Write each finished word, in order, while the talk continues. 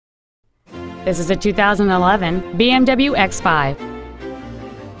This is a 2011 BMW X5.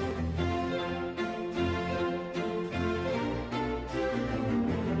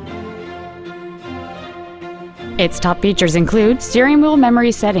 Its top features include steering wheel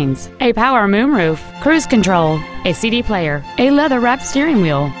memory settings, a power moonroof, cruise control, a CD player, a leather-wrapped steering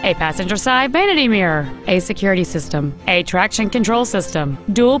wheel, a passenger side vanity mirror, a security system, a traction control system,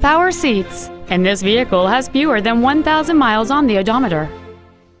 dual power seats, and this vehicle has fewer than 1,000 miles on the odometer.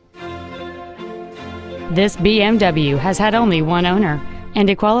 This BMW has had only one owner, and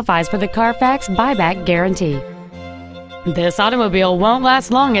it qualifies for the Carfax buyback guarantee. This automobile won't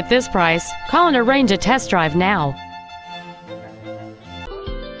last long at this price. Call and arrange a test drive now.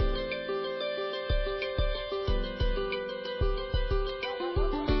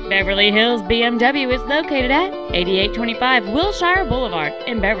 Beverly Hills BMW is located at 8825 Wilshire Boulevard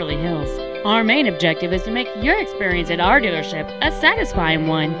in Beverly Hills. Our main objective is to make your experience at our dealership a satisfying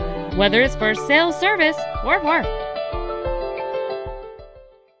one, whether it's for sales, service, or work.